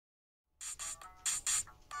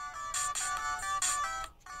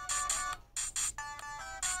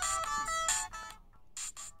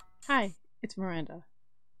Hi, it's Miranda.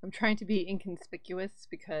 I'm trying to be inconspicuous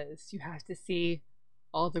because you have to see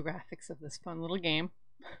all the graphics of this fun little game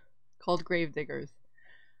called Gravediggers.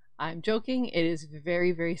 I'm joking, it is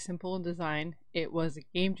very, very simple in design. It was a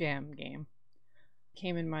game jam game. It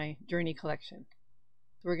came in my Journey collection.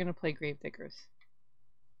 So we're gonna play Gravediggers.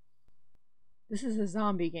 This is a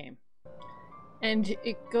zombie game. And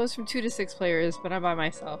it goes from 2 to 6 players, but I'm by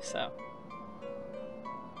myself, so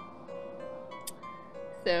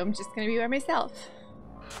I'm just gonna be by myself.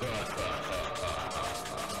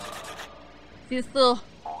 See this little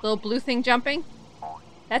blue thing jumping?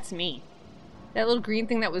 That's me. That little green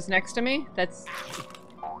thing that was next to me, that's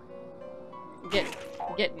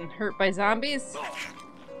getting hurt by zombies.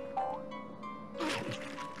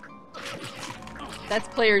 That's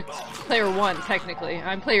player 1 technically.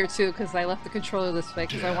 I'm player 2 because I left the controller this way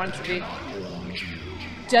because I wanted to be.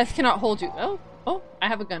 Death cannot hold you. Oh, I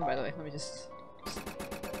have a gun by the way. Let me just.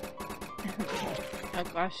 Oh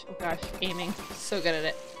gosh, aiming. So good at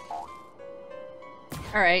it.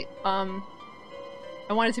 Alright,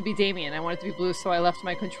 I wanted to be Damien. I wanted to be blue, so I left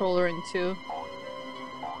my controller in 2.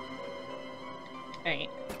 Alright.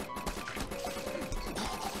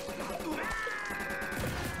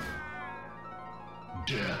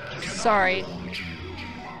 Sorry.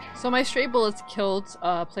 So my stray bullets killed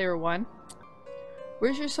player 1.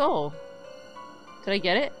 Where's your soul? Did I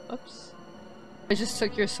get it? Oops. I just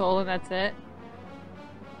took your soul and that's it.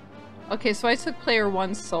 Okay, so I took player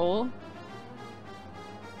 1's soul.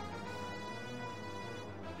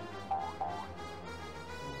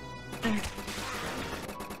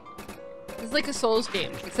 It's like a Souls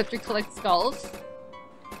game, except you collect skulls.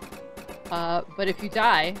 But if you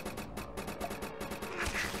die,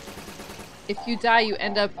 you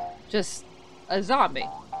end up just a zombie.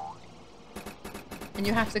 And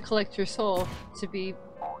you have to collect your soul to be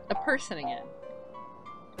a person again.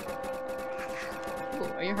 Ooh,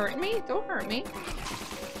 are you hurting me? Don't hurt me.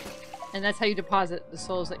 And that's how you deposit the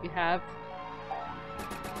souls that you have.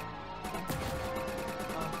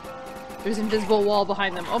 There's an invisible wall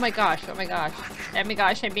behind them. Oh my gosh, oh my gosh. Oh my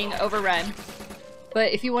gosh, I'm being overrun.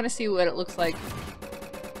 But if you want to see what it looks like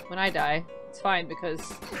when I die, it's fine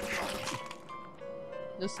because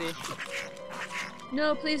you'll see.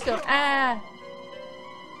 No, please don't. Ah!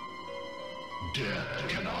 Death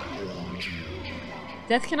cannot hold you.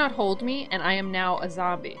 Death cannot hold me, and I am now a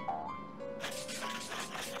zombie.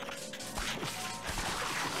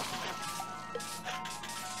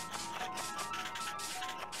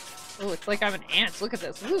 Oh, it's like I'm an ant. Look at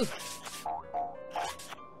this. Woo.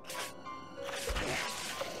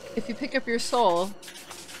 If you pick up your soul,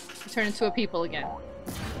 you turn into a people again.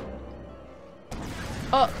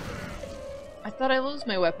 Oh! I thought I lost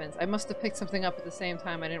my weapons. I must have picked something up at the same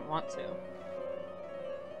time I didn't want to.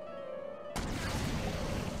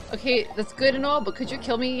 Okay, that's good and all, but could you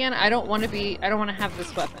kill me again? I don't want to have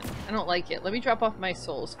this weapon. I don't like it. Let me drop off my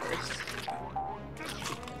souls first.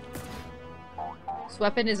 This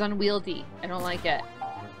weapon is unwieldy. I don't like it.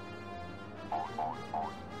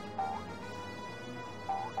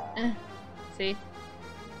 See?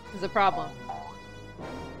 This is a problem.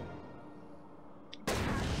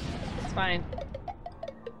 It's fine.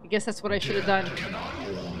 I guess that's what I should have done.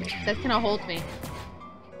 Death cannot hold me.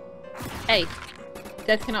 Hey!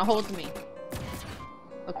 Death cannot hold me.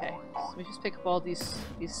 Okay, so let me just pick up all these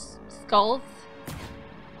skulls.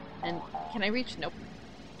 And can I reach? Nope.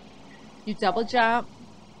 You double jump.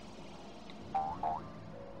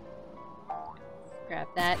 Grab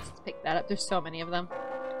that. Let's pick that up. There's so many of them.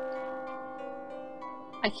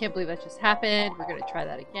 I can't believe that just happened. We're gonna try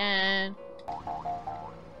that again.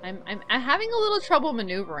 I'm having a little trouble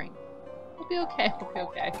maneuvering. We'll be okay. We'll be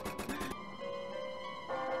okay.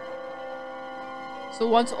 So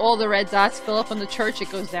once all the red dots fill up on the church, it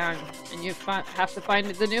goes down, and you have to find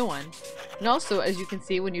the new one. And also, as you can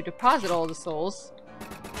see, when you deposit all the souls...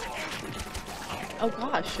 Oh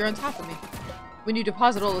gosh, you're on top of me. When you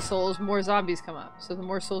deposit all the souls, more zombies come up. So the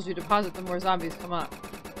more souls you deposit, the more zombies come up.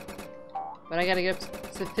 But I gotta get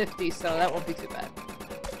up to 50, so that won't be too bad.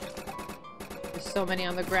 There's so many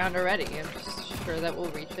on the ground already. I'm just sure that we'll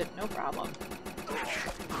reach it. No problem.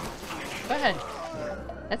 Go ahead.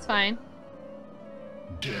 That's fine.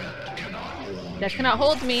 Death cannot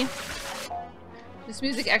hold me. This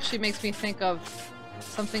music actually makes me think of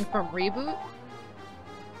something from Reboot.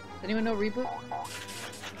 Does anyone know Reboot?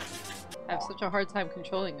 I have such a hard time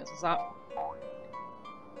controlling this. It's not...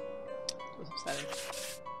 It was upsetting.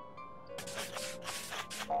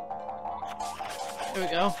 There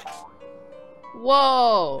we go.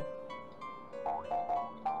 Whoa!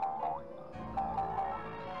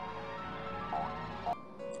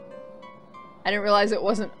 I didn't realize it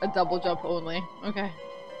wasn't a double jump only. Okay.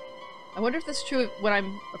 I wonder if that's true when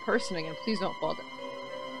I'm a person again. Please don't fall down.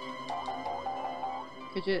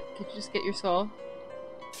 Could you just get your soul?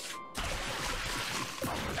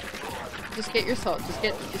 Just get your soul. Just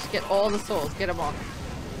get all the souls. Get them all.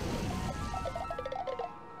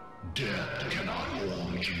 Death cannot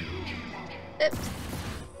hold you. Oops.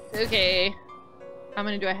 Okay. How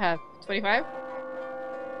many do I have? 25?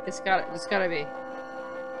 It's gotta be.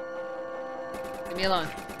 Leave me alone.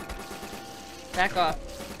 Back off.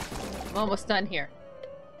 I'm almost done here.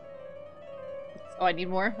 Oh, I need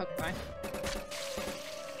more? Okay, fine.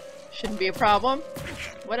 Shouldn't be a problem.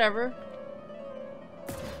 Whatever.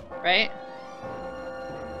 Right?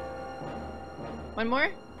 One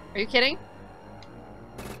more? Are you kidding?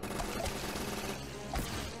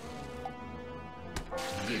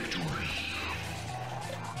 Victory.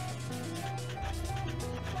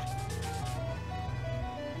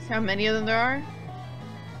 See how many of them there are?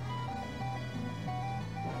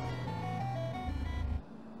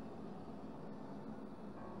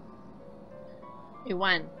 We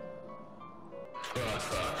won.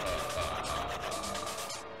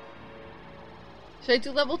 Should I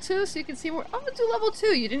do level 2 so you can see more? I'm gonna do level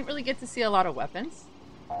 2. You didn't really get to see a lot of weapons.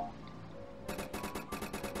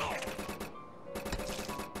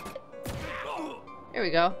 Here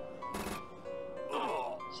we go.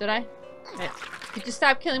 Should I? Hey, could you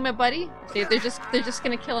stop killing my buddy? See, they're just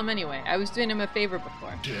gonna kill him anyway. I was doing him a favor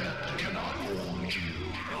before. Death cannot hold you.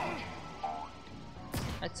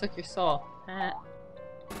 I took your soul.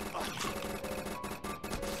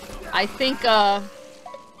 I think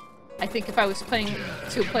if I was playing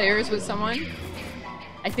two players with someone,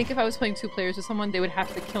 they would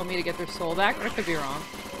have to kill me to get their soul back, but I could be wrong.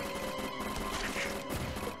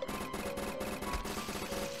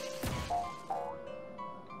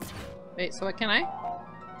 Wait, so what can I?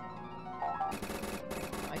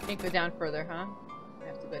 I can't go down further, huh? I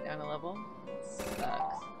have to go down a level?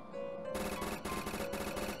 Sucks.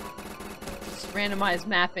 This randomized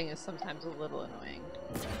mapping is sometimes a little annoying.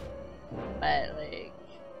 But, like,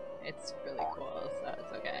 it's really cool, so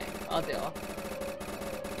it's okay. I'll deal.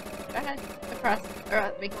 Go ahead. Across.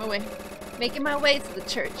 Alright, making my way. Making my way to the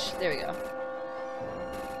church. There we go.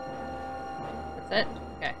 That's it?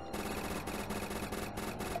 Okay.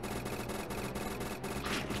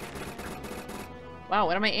 Wow,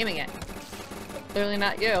 what am I aiming at? Clearly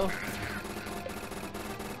not you.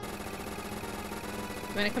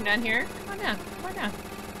 You wanna come down here? Come on down. Come on down.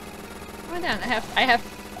 Come on down. I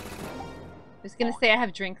was gonna say I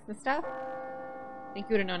have drinks and stuff. I think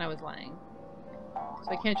you would have known I was lying.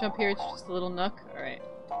 So I can't jump here, it's just a little nook? Alright.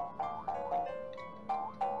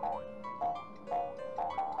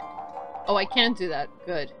 Oh, I can do that.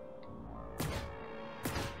 Good.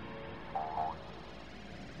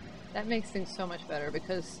 That makes things so much better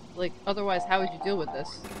because, like, otherwise how would you deal with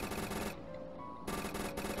this?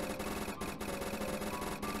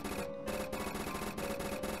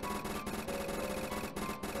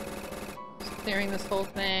 Clearing this whole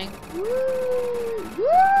thing. Woo!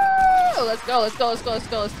 Woo! Let's go, let's go, let's go, let's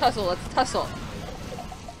go, let's tussle, let's tussle.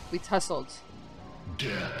 We tussled.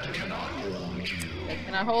 Death cannot hold you. They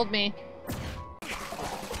cannot hold me.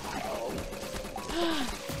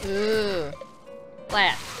 Ooh.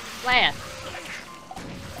 Blast. Blast.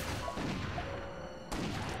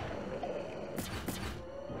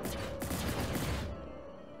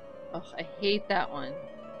 Oh, I hate that one.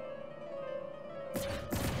 It's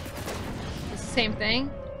the same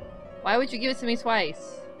thing? Why would you give it to me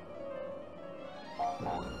twice?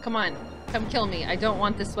 Come on. Come kill me. I don't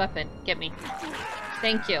want this weapon. Get me.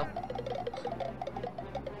 Thank you.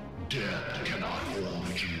 Death cannot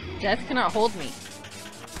hold you. Death cannot hold me.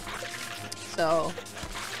 So,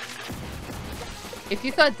 if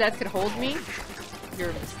you thought death could hold me,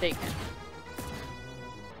 you're mistaken.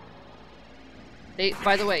 They,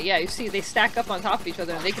 by the way, yeah, you see, they stack up on top of each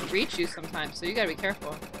other and they can reach you sometimes, so you gotta be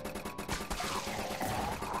careful.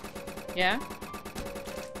 Yeah?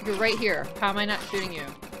 You're right here. How am I not shooting you?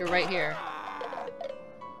 You're right here.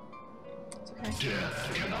 It's okay.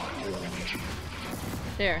 Death cannot hold you.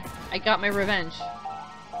 There. I got my revenge.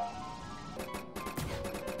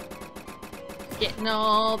 Getting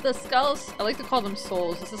all the skulls. I like to call them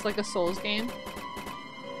souls. This is like a souls game.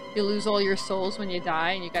 You lose all your souls when you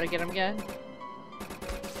die and you gotta get them again.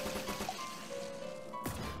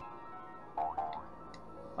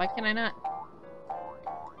 Why can I not?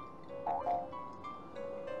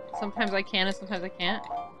 Sometimes I can and sometimes I can't.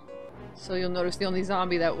 So you'll notice the only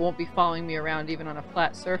zombie that won't be following me around even on a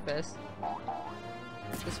flat surface.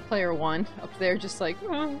 This player one up there just like...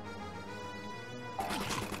 Oh.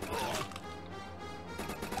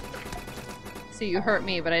 see you hurt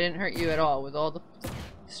me, but I didn't hurt you at all with all the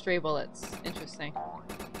stray bullets. Interesting.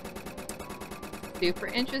 Super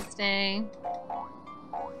interesting.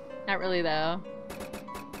 Not really, though.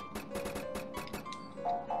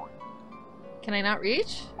 Can I not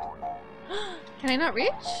reach? Can I not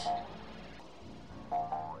reach?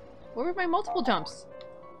 Where were my multiple jumps?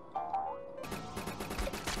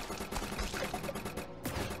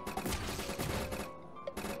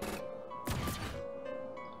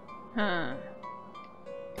 Huh.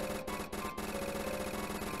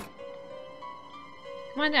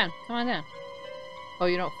 Come on down. Come on down. Oh,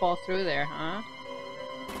 you don't fall through there, huh?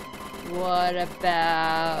 What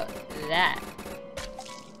about that?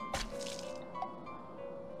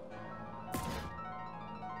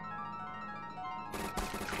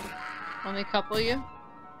 Only a couple of you?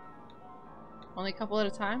 Only a couple at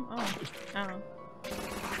a time? Oh, I don't know.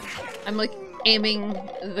 I'm like aiming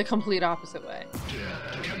the complete opposite way.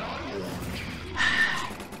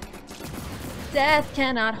 Death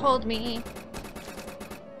cannot hold me.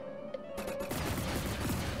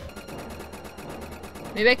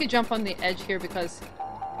 Maybe I could jump on the edge here because...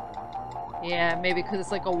 Yeah, maybe because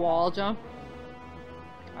it's like a wall jump.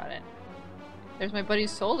 Got it. There's my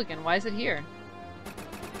buddy's soul again. Why is it here?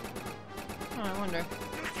 Oh, I wonder.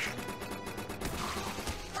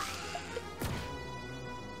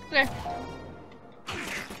 Okay.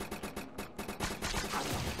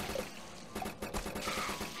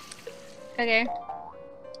 Okay.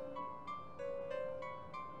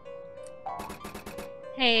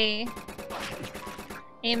 Hey.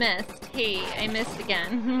 I missed. Hey, I missed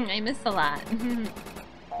again. I missed a lot.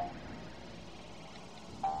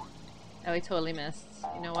 Oh, I totally missed.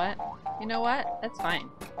 You know what? You know what? That's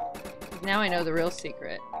fine. Now I know the real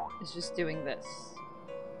secret is just doing this.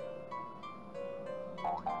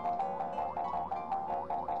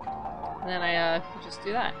 And then I could just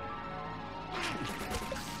do that.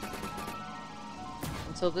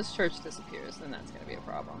 Until this church disappears, then that's gonna be a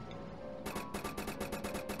problem.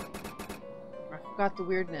 I forgot the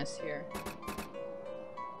weirdness here.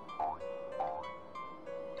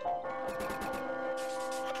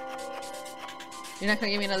 You're not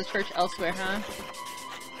gonna give me another church elsewhere, huh?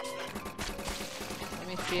 Let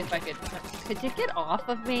me see if I could... Could you get off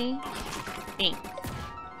of me? Thanks.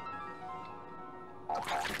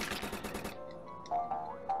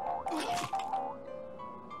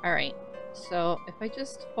 Alright, so if I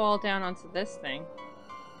just fall down onto this thing...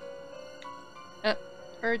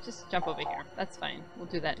 or just jump over here. That's fine. We'll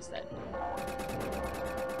do that instead.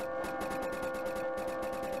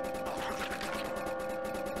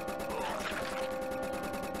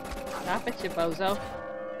 Stop it, you bozo.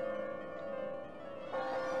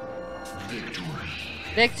 Victory.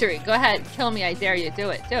 Victory! Go ahead, kill me, I dare you.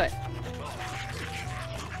 Do it, do it.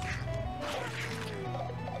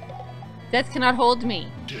 Death cannot hold me.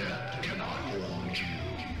 Death cannot hold you.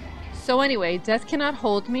 So anyway, death cannot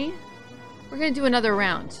hold me. We're gonna do another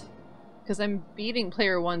round. Because I'm beating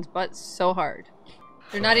player one's butt so hard.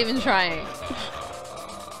 They're not even trying.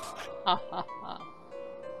 Ha ha ha.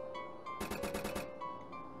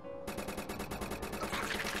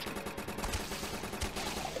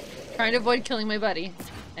 Trying to avoid killing my buddy.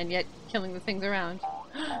 And yet killing the things around.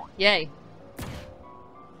 Yay.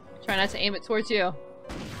 Try not to aim it towards you.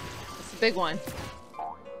 It's a big one.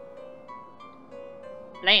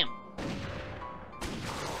 Blam.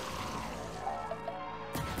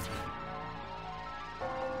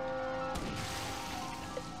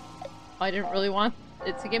 I didn't really want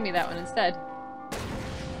it to give me that one instead.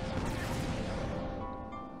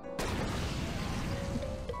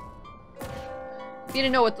 You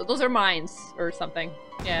didn't know what those are mines or something.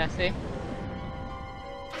 Yeah, see?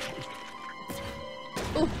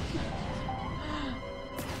 Ooh.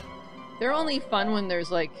 They're only fun when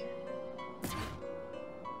there's like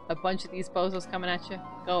a bunch of these bozos coming at you.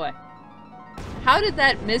 Go away. How did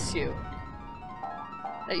that miss you?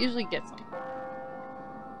 That usually gets them.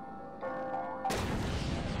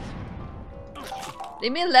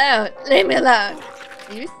 Leave me alone! Leave me alone!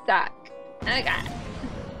 You suck. Oh my god.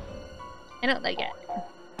 I don't like it.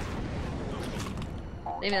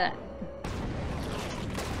 Leave me that.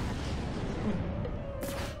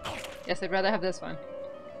 Yes, I'd rather have this one.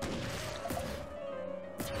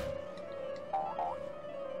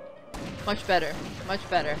 Much better. Much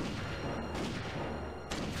better.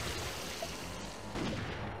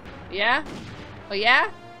 Yeah? Oh yeah?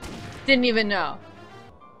 Didn't even know.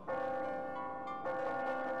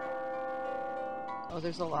 Oh,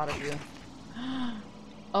 there's a lot of you.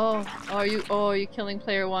 Oh, are you killing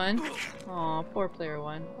player one? Aw, poor player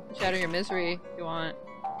one. I'll put you out of your misery if you want.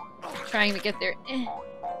 Trying to get there.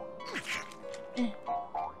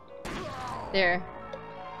 There.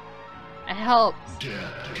 I helped.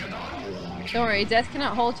 Death cannot hold you. Don't worry, death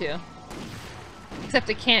cannot hold you. Except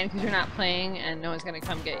it can because you're not playing and no one's gonna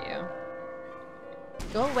come get you.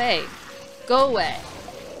 Go away. Go away.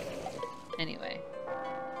 Anyway.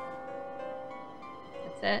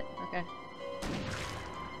 That's it? Okay.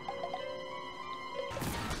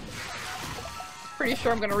 Pretty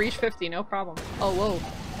sure I'm gonna reach 50, no problem. Oh, whoa.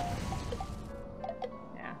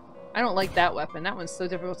 Yeah. I don't like that weapon. That one's so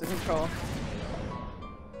difficult to control.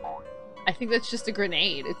 I think that's just a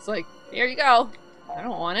grenade. It's like, here you go. I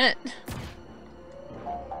don't want it.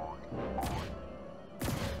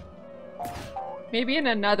 Maybe in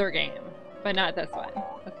another game, but not this one.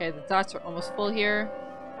 Okay, the dots are almost full here.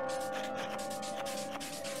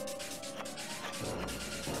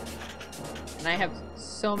 And I have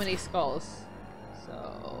so many skulls.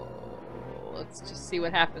 So let's just see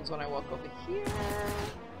what happens when I walk over here.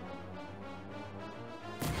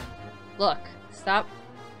 Look, stop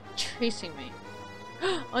chasing me.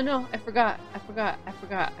 Oh no, I forgot I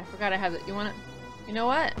have it. You know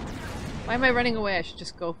what? Why am I running away? I should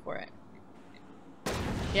just go for it.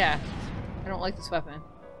 Yeah, I don't like this weapon.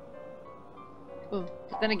 Ooh,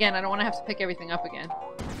 but then again, I don't want to have to pick everything up again.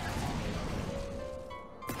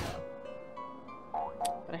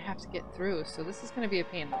 But I have to get through, so this is going to be a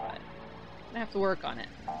pain in the butt. I'm going to have to work on it.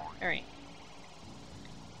 Alright.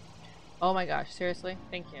 Oh my gosh, seriously?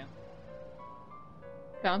 Thank you.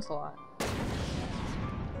 Bounce a lot.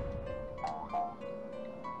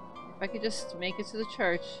 If I could just make it to the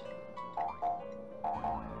church.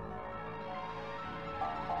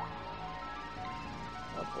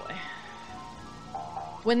 Oh boy.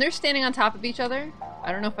 When they're standing on top of each other,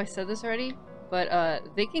 I don't know if I said this already, but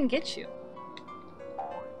they can get you.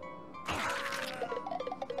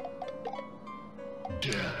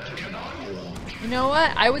 Death cannot hold you. You know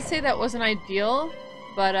what? I would say that wasn't ideal,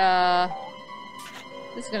 but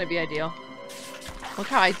this is gonna be ideal. Look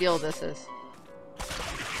how ideal this is.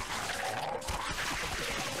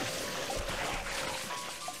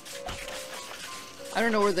 I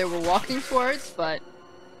don't know where they were walking towards, but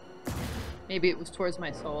maybe it was towards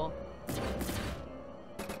my soul. It's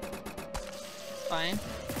fine.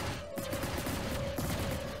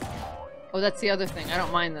 Oh, that's the other thing. I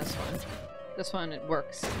don't mind this one. This one, it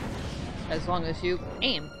works. As long as you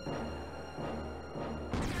aim.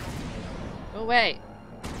 Go away.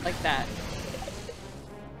 Like that.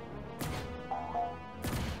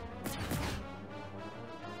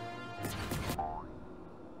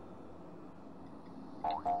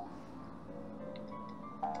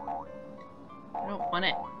 I don't want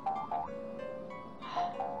it.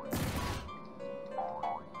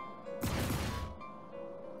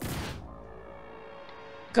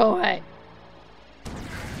 Go away.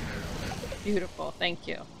 Beautiful, thank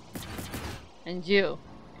you. And you.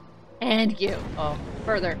 And you. Oh,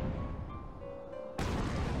 further.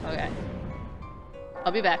 Okay.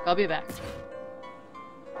 I'll be back, I'll be back.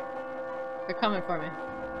 They're coming for me.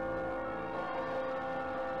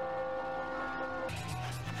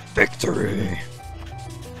 Victory!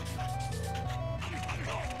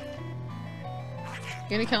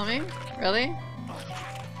 You gonna kill me? Really?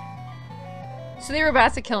 So they were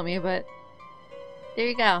about to kill me, but there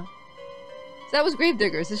you go. So that was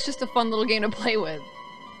Gravediggers. It's just a fun little game to play with.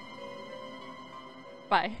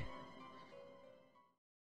 Bye.